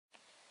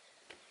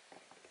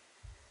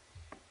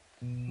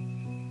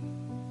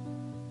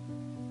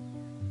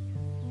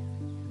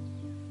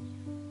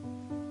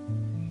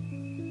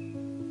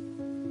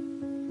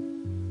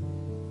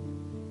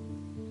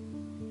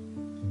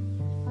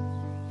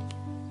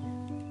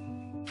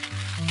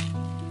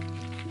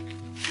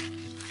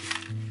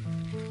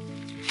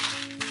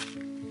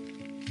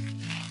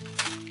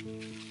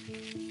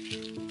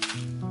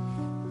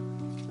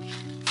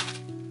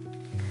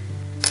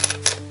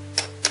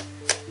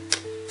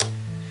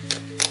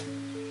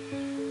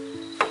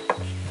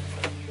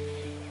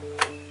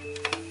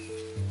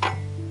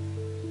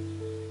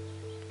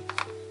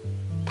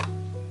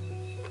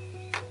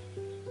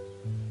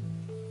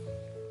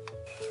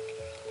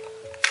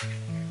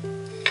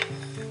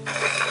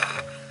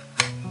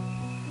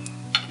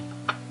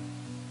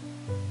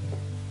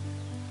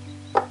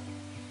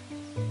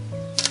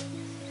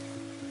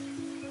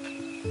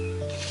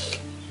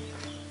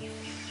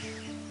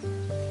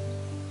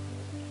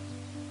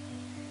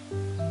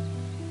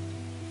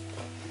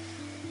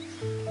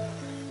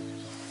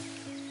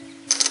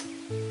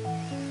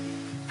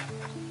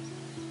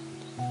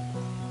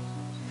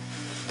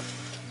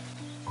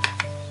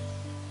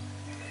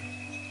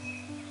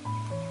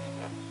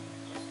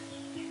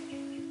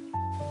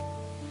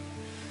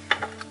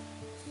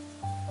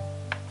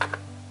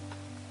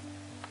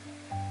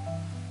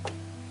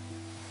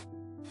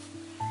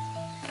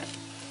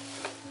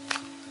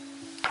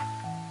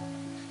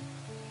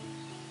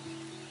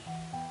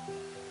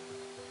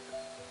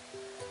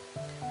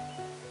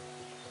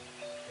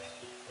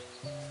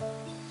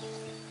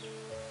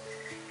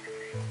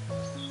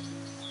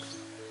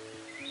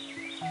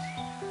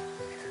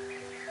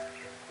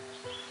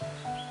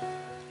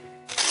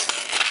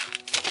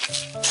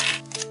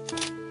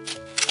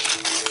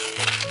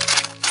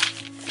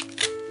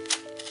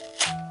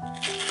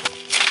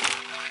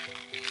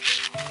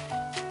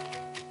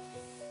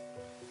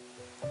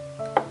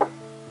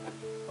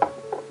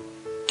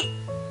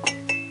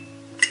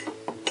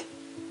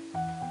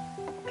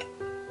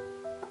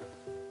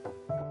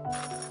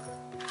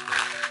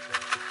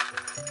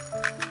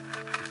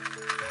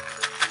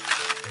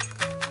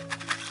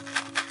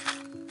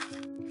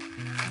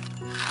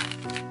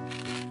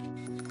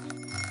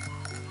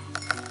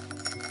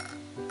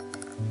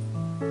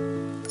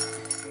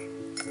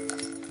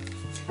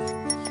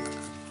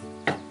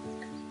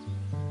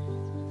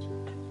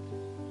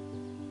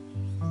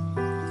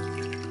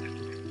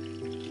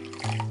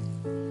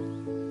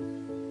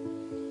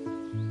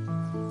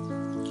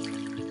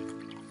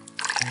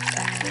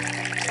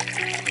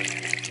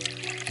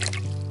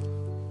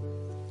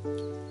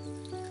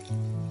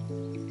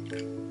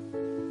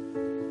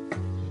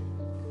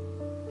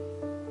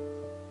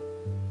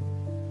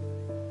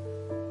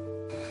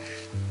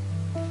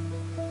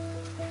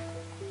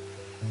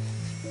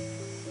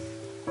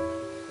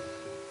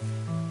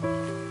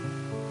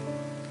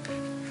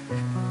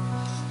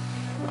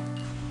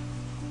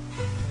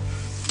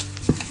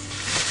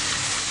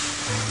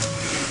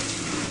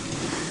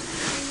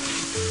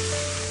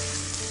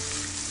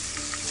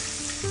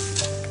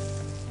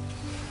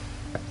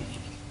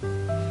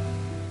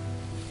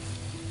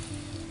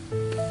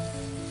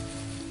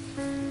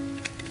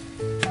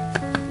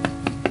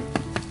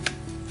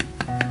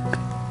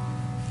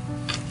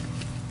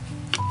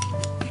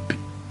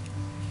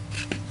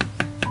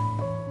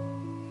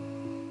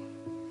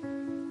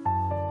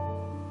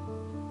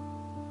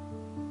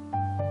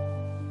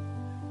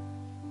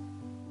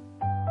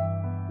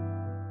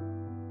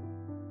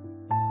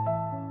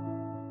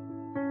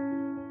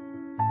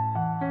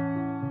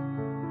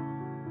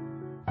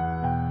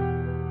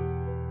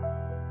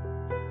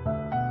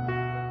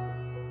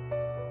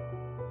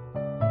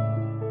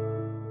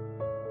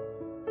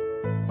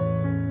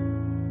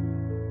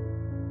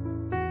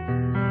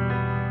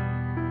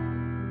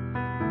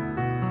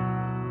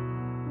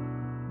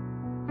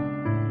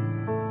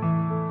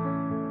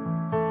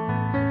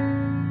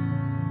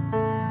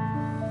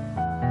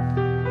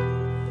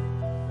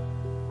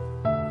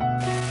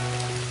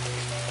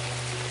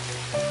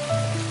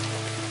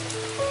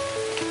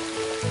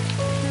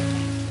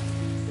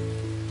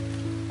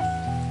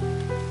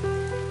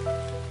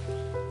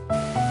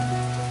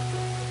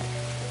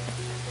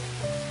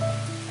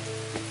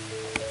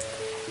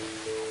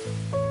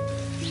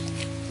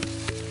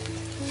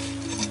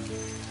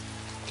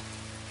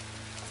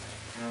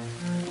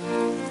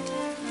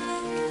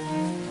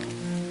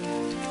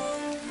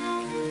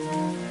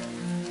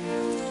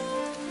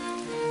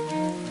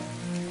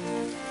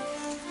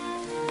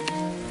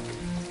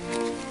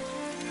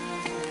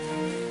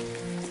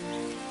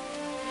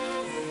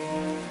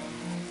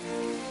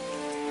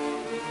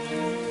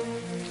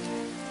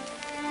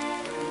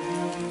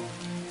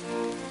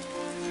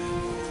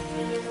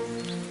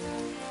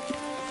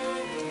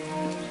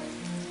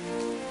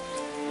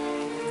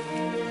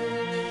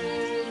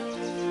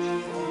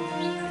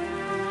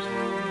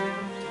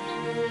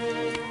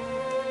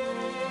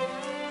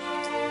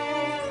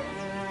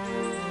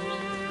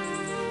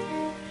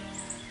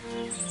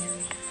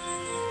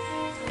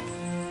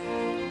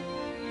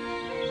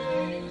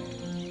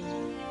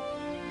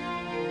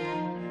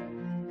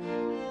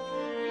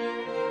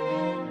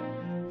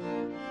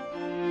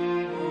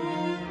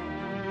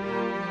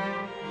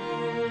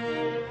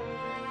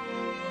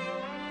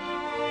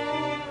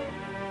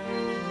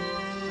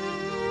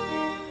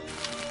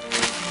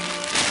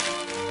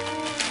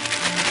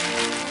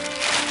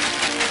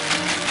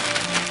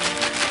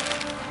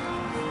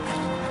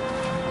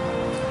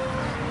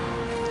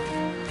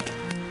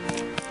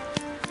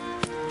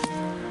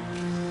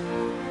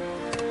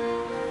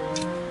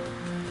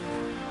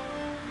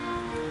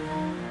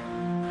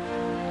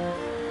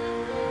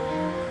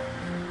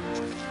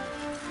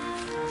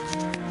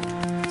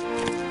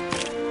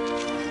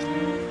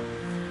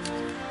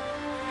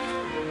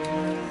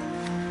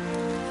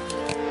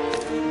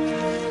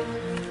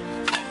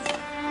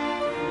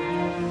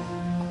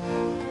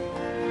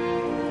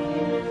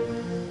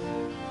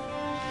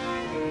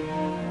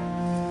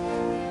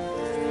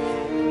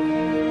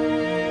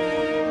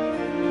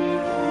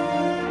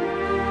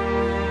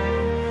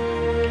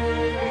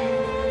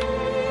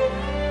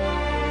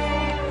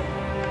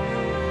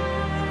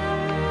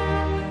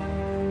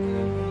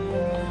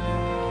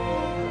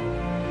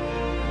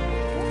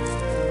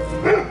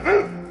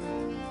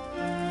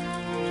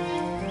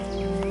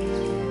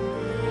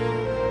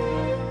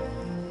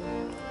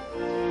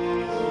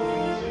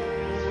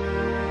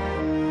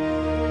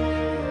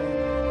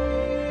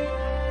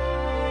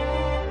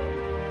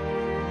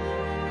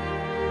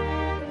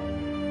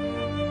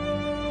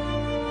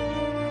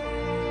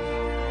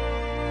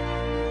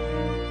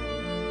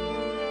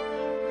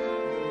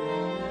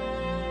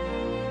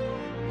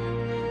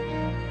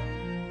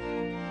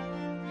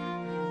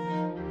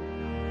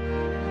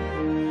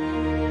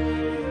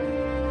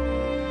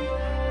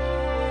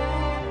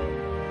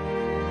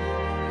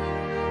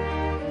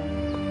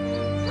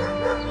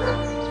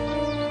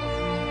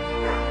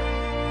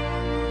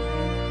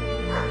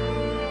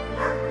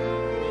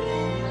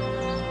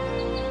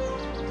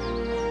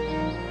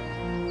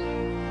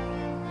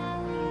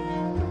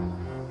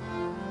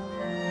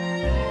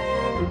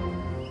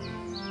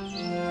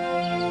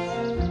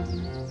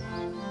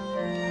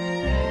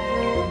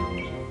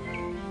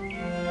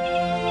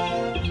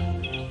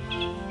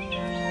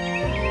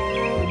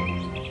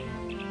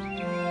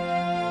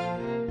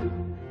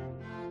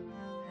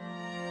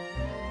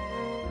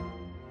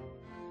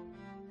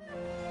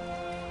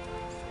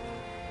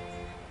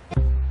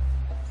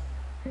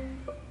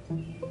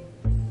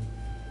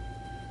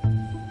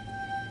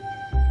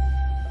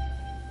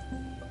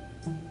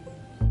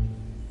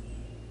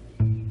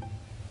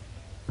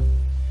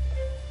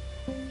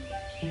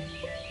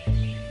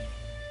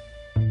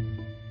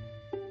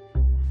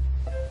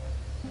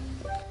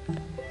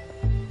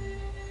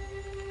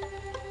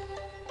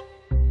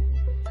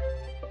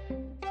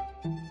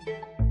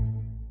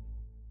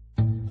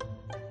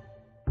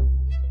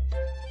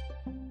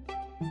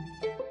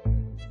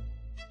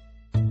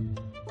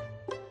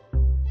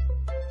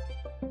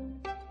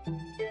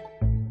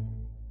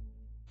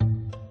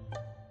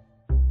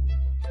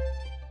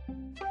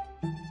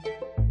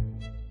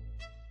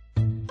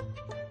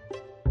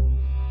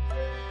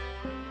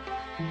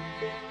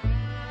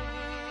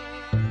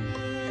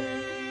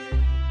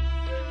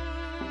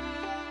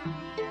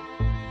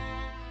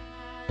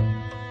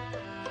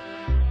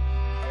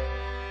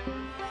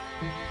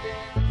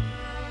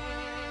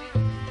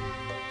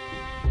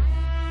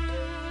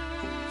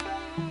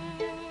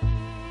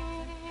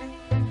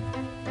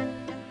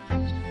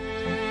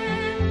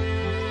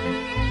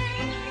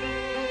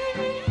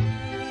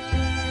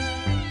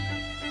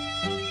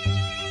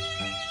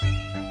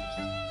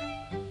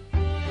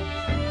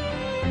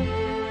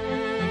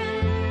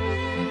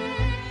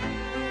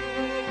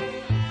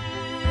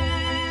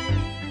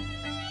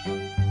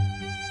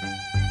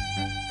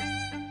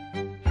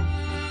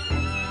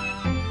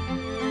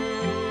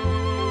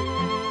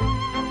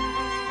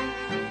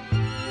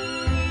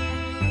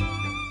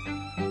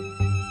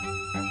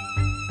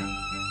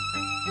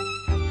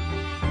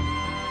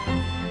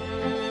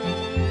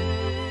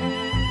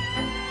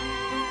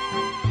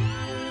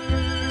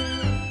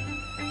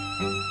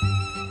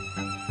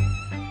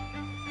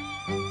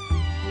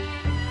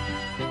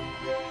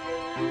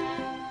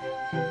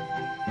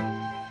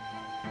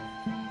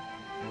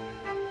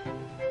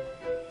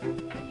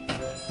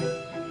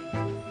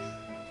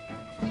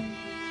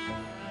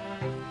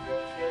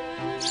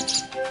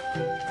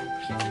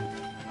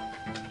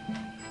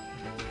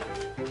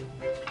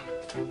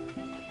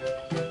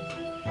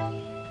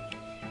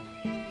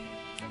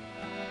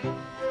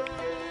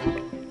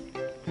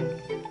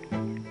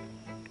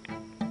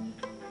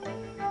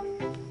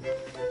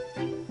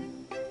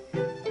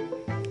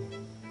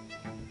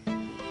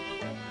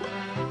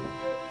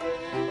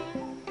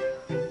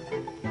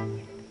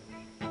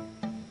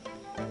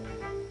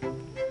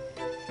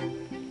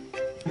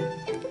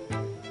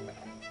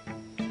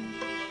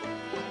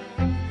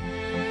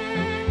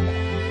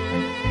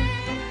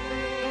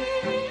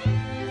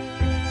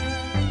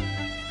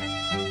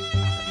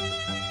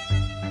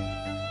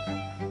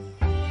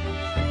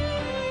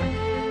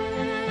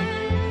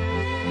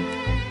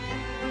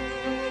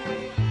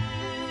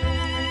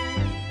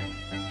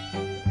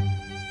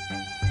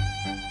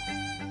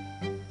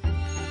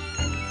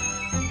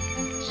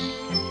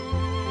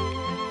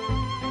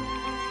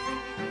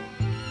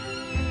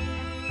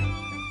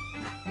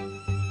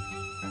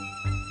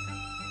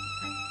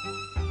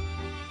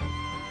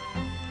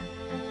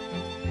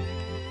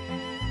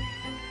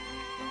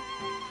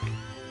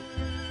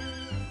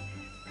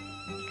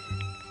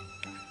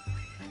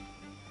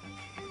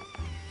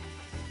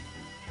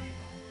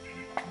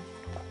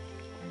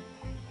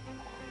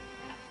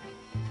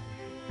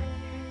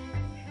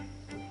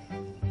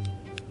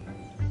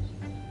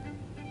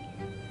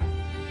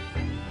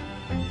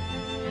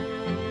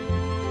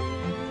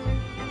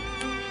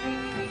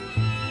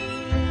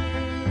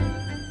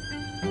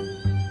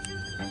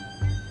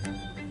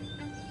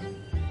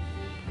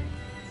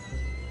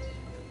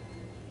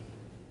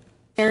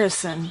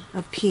Comparison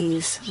of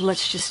peas.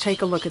 Let's just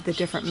take a look at the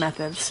different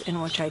methods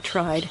in which I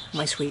tried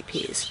my sweet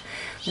peas.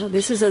 Now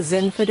this is a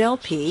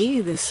Zinfandel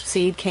pea. This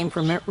seed came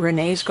from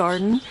Renee's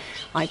garden.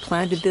 I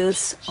planted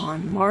this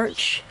on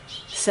March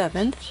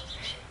 7th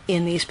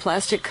in these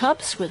plastic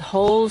cups with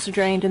holes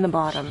drained in the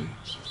bottom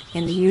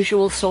in the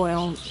usual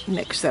soil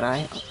mix that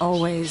I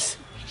always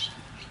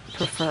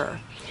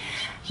prefer.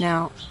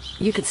 Now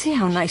you can see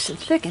how nice and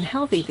thick and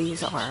healthy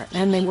these are,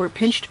 and they were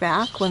pinched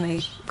back when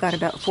they got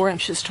about 4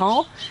 inches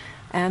tall,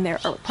 and there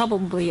are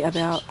probably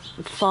about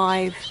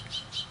 5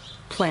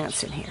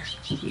 plants in here.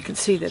 You can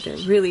see that they're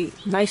really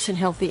nice and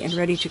healthy and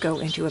ready to go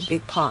into a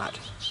big pot.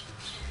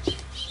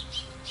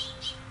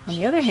 On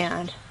the other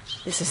hand,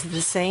 this is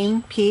the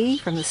same pea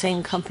from the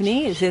same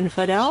company as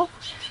Zinfandel.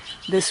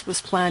 This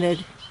was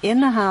planted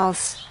in the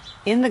house,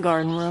 in the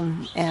garden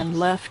room, and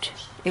left.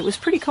 It was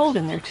pretty cold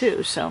in there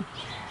too, so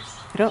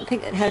I don't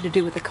think it had to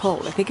do with the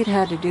cold. I think it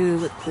had to do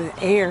with the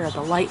air,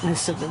 the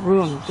lightness of the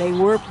room. They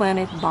were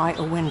planted by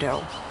a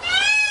window,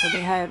 so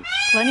they had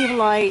plenty of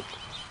light,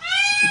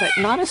 but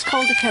not as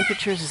cold to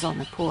temperatures as on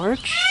the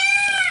porch.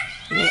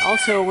 And they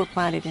also were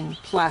planted in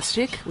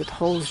plastic with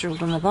holes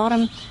drilled on the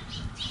bottom,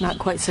 not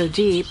quite so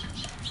deep,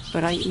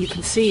 but you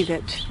can see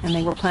that, and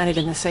they were planted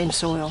in the same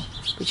soil,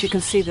 but you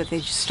can see that they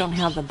just don't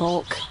have the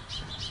bulk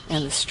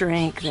and the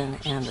strength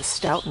and the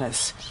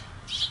stoutness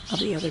of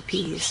the other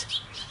peas.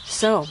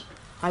 So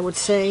I would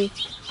say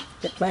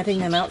that planting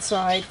them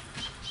outside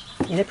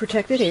in a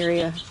protected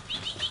area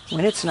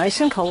when it's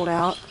nice and cold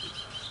out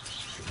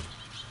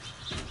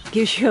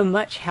gives you a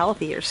much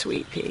healthier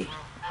sweet pea.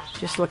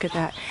 Just look at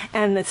that.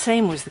 And the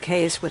same was the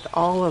case with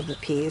all of the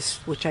peas,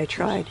 which I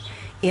tried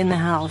in the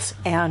house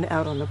and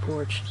out on the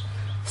porch.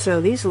 So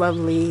these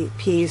lovely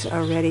peas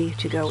are ready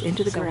to go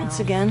into the ground.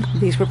 Once again,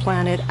 these were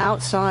planted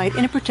outside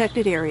in a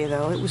protected area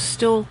though. It was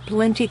still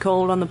plenty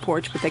cold on the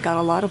porch, but they got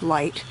a lot of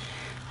light.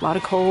 A lot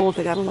of cold,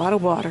 they got a lot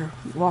of water,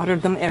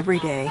 watered them every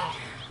day.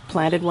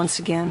 Planted once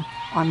again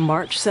on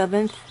March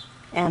 7th,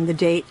 and the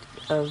date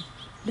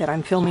that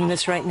I'm filming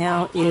this right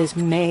now is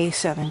May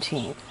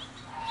 17th.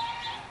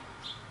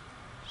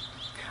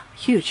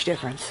 Huge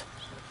difference.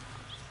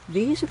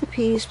 These are the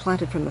peas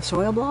planted from the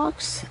soil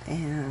blocks,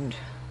 and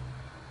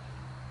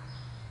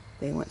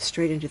they went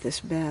straight into this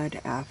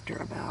bed after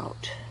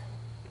about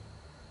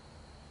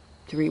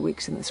 3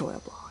 weeks in the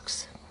soil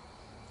blocks.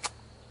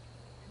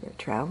 They're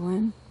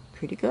traveling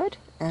pretty good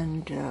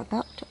and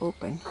about to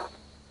open,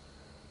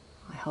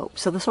 I hope.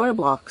 So the soil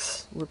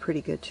blocks were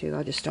pretty good too.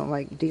 I just don't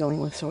like dealing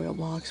with soil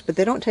blocks, but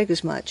they don't take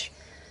as much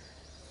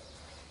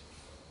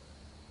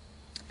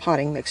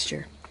potting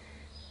mixture.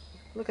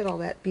 Look at all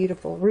that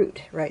beautiful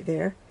root right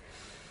there,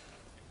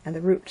 and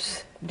the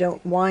roots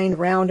don't wind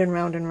round and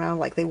round and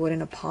round like they would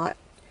in a pot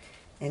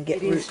and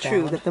get root down. It is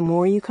true that the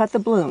more you cut the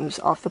blooms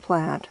off the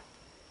plant,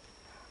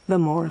 the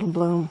more it'll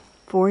bloom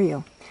for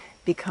you,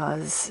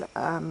 because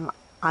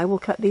I will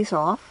cut these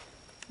off,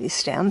 these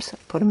stems,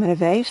 put them in a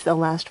vase. They'll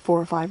last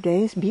 4 or 5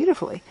 days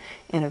beautifully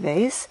in a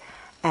vase,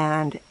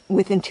 and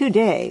within 2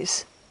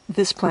 days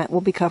this plant will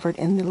be covered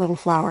in the little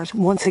flowers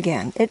once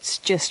again. It's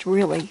just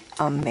really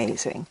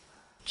amazing.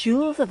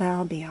 Jewels of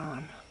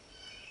Albion.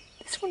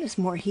 This one is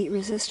more heat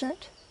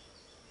resistant,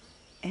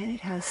 and it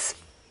has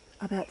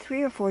about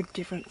 3 or 4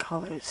 different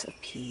colors of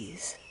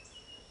peas.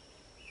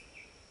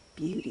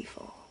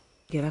 Beautiful.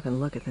 Get up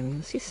and look at them,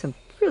 you'll see some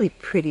really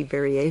pretty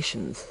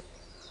variations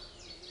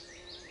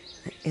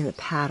in the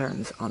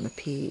patterns on the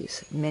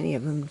peas. Many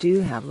of them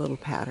do have little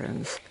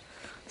patterns,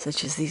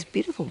 such as these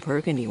beautiful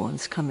burgundy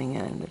ones coming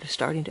in that are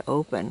starting to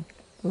open.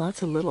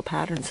 Lots of little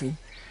patterns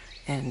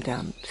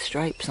and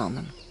stripes on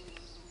them.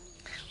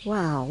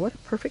 Wow, what a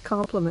perfect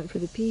complement for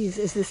the peas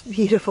is this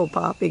beautiful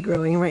poppy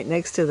growing right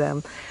next to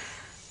them,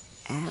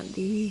 and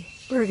the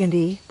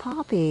burgundy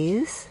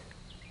poppies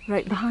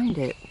right behind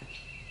it.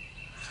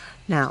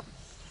 Now,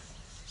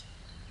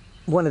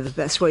 one of the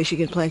best ways you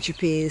can plant your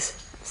peas,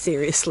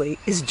 seriously,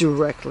 is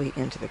directly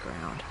into the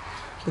ground.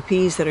 The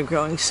peas that are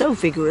growing so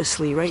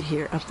vigorously right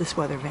here up this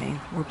weather vane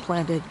were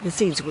planted, the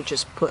seeds were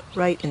just put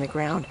right in the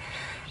ground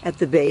at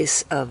the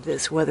base of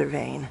this weather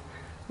vane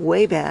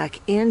way back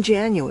in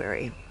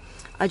January.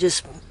 I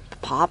just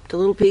popped the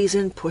little peas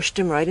in, pushed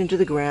them right into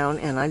the ground,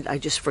 and I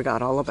just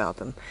forgot all about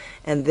them.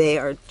 And they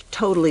are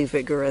totally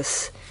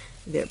vigorous.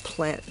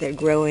 They're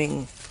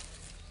growing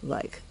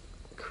like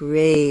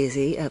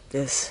crazy up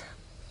this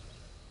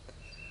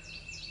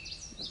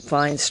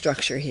fine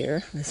structure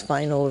here, this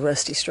fine old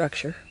rusty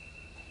structure,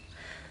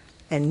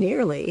 and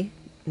nearly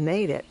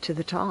made it to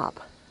the top.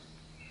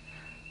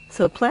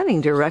 So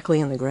planting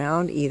directly in the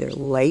ground, either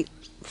late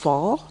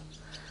fall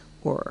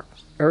or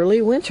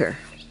early winter,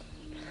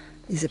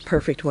 is a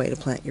perfect way to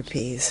plant your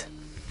peas.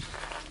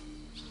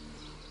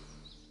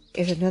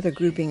 Here's another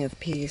grouping of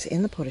peas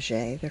in the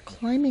potager. They're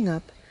climbing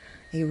up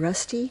a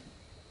rusty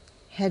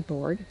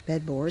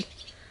bedboard,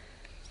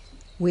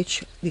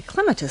 which the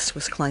clematis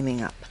was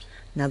climbing up.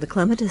 Now the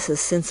clematis has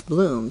since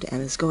bloomed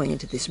and is going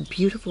into these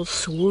beautiful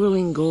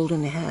swirling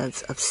golden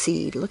heads of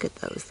seed. Look at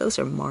those. Those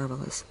are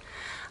marvelous.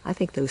 I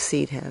think those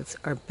seed heads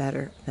are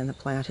better than the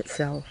plant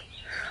itself.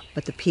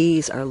 But the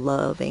peas are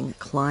loving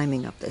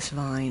climbing up this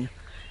vine,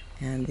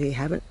 and they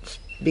haven't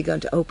begun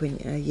to open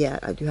yet.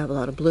 I do have a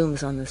lot of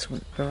blooms on this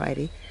one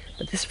variety,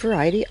 but this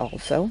variety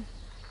also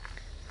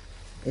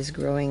is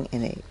growing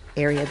in an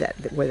area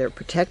where they're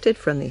protected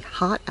from the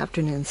hot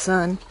afternoon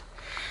sun.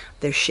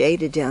 They're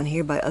shaded down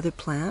here by other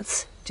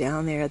plants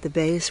down there at the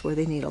base where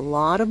they need a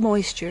lot of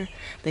moisture.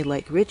 They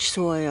like rich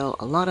soil,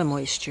 a lot of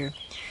moisture,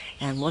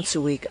 and once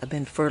a week I've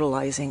been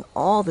fertilizing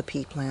all the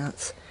pea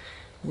plants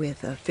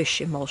with a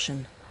fish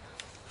emulsion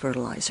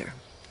fertilizer.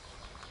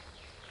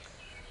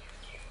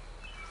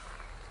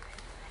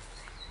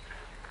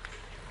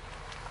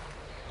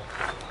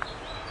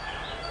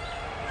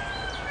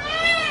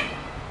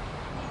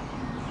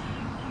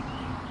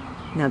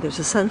 Now there's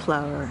a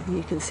sunflower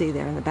you can see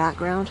there in the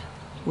background,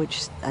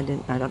 which I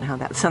don't know how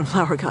that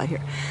sunflower got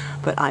here,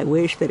 but I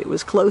wish that it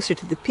was closer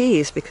to the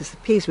peas because the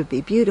peas would be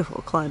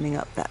beautiful climbing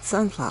up that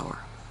sunflower.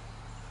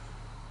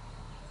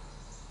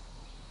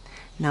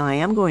 Now I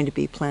am going to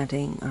be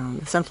planting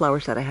the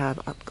sunflowers that I have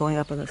going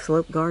up on the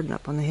slope garden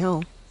up on the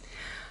hill.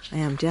 I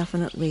am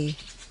definitely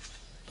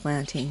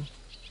planting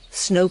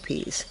snow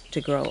peas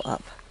to grow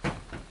up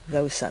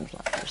those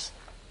sunflowers.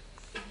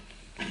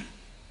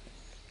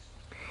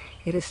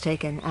 It has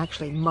taken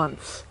actually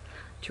months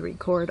to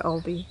record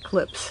all the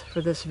clips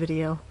for this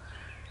video,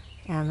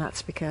 and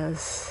that's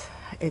because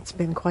it's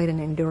been quite an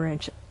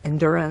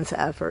endurance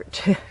effort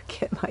to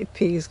get my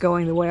peas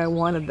going the way I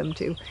wanted them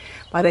to.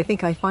 But I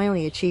think I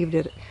finally achieved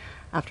it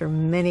after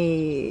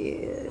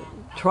many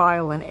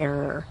trial and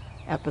error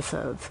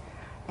episodes.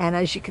 And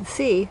as you can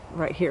see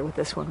right here with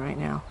this one right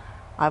now,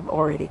 I've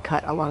already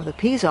cut a lot of the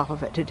peas off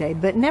of it today,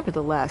 but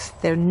nevertheless,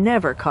 they're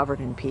never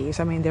covered in peas.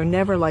 I mean, they're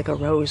never like a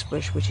rose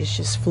bush, which is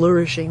just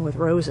flourishing with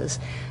roses.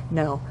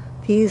 No,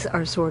 peas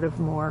are sort of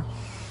more,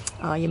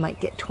 you might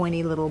get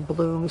 20 little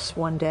blooms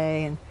one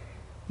day, and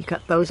you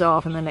cut those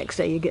off, and the next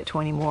day you get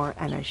 20 more.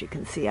 And as you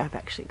can see, I've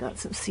actually got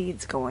some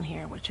seeds going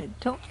here, which I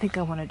don't think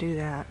I want to do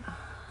that.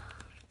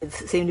 It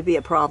seemed to be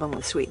a problem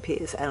with sweet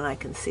peas, and I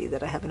can see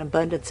that I have an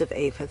abundance of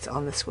aphids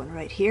on this one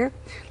right here.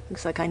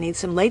 Looks like I need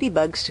some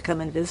ladybugs to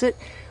come and visit,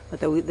 but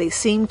they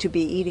seem to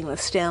be eating the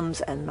stems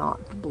and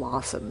not the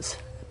blossoms.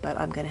 But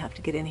I'm going to have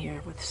to get in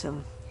here with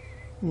some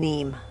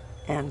neem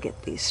and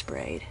get these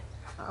sprayed.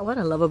 What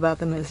I love about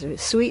them is their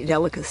sweet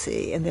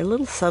delicacy and their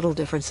little subtle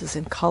differences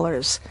in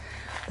colors.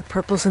 The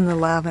purples and the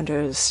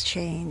lavenders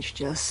change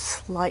just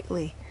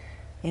slightly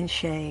in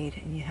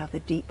shade, and you have the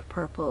deep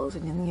purples,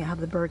 and then you have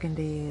the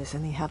burgundies,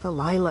 and you have the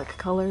lilac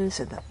colors,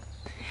 and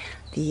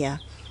the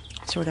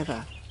sort of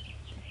a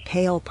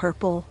pale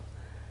purple.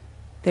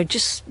 They're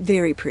just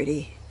very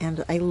pretty,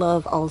 and I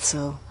love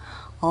also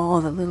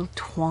all the little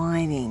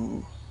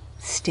twining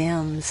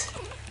stems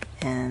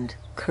and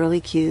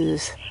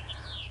curlicues.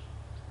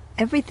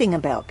 Everything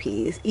about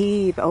peas.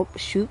 Oh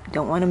shoot,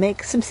 don't want to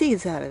make some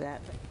seeds out of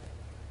that.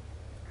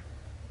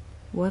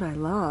 What I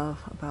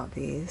love about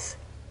these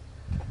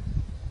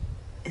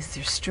is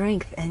their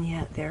strength, and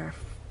yet their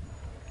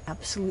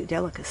absolute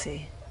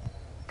delicacy.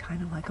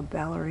 Kind of like a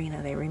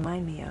ballerina, they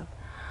remind me of.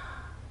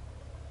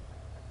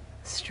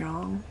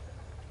 Strong,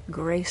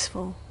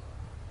 graceful,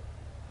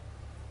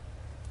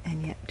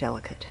 and yet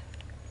delicate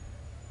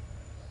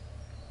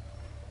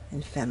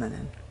and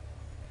feminine.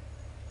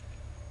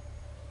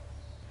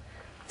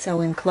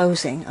 So in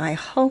closing, I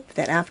hope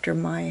that after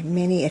my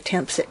many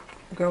attempts at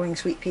growing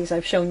sweet peas,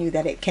 I've shown you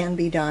that it can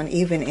be done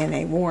even in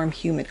a warm,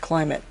 humid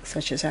climate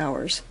such as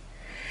ours.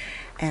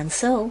 And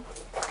so,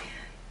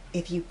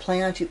 if you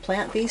plan to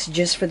plant these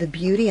just for the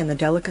beauty and the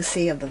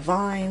delicacy of the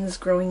vines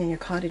growing in your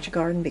cottage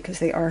garden because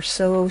they are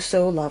so,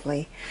 so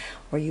lovely,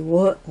 or you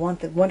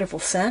want the wonderful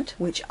scent,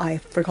 which I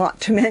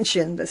forgot to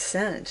mention, the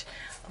scent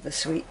of the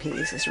sweet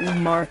peas is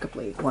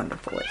remarkably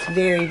wonderful. It's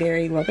very,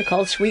 very, well, they're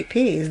called sweet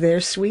peas.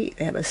 They're sweet.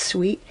 They have a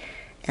sweet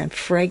and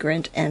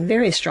fragrant and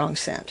very strong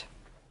scent.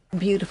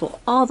 Beautiful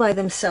all by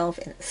themselves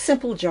in a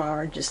simple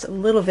jar, just a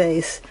little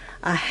vase,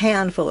 a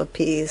handful of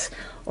peas,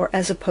 or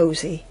as a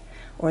posy,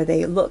 or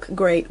they look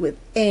great with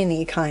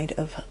any kind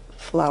of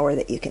flower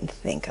that you can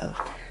think of.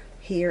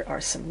 Here are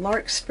some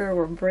larkspur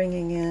we're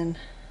bringing in,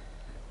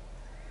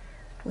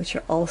 which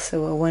are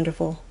also a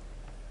wonderful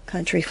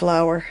country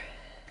flower,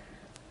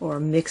 or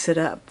mix it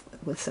up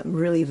with some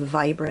really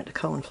vibrant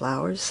cone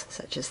flowers,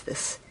 such as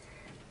this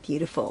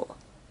beautiful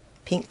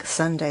pink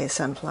Sunday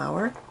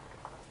sunflower.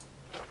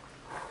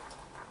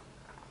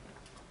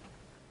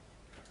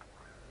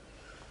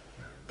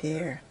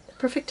 There, the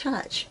perfect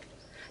touch.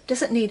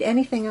 Doesn't need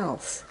anything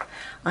else.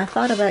 I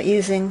thought about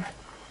using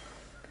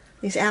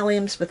these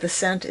alliums, but the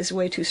scent is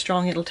way too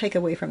strong. It'll take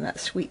away from that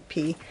sweet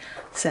pea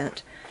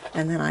scent.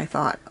 And then I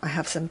thought, I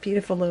have some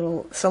beautiful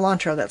little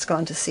cilantro that's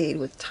gone to seed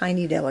with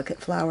tiny delicate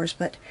flowers,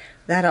 but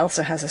that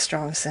also has a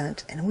strong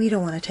scent, and we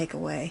don't want to take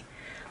away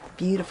the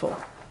beautiful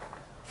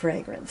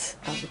fragrance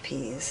of the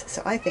peas.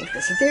 So I think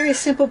this very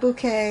simple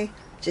bouquet,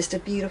 just a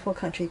beautiful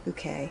country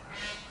bouquet,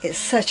 is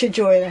such a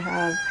joy to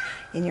have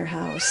in your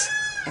house.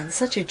 And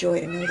such a joy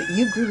to know that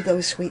you grew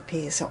those sweet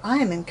peas. So I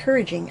am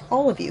encouraging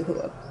all of you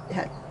who have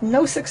had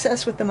no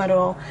success with them at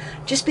all,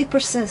 just be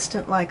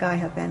persistent like I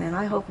have been, and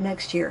I hope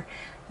next year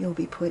you'll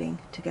be putting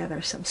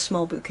together some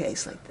small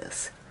bouquets like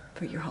this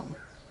for your home.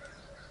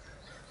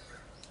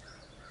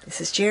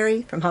 This is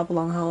Jerry from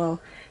Hopalong Hollow.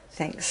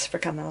 Thanks for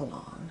coming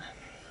along.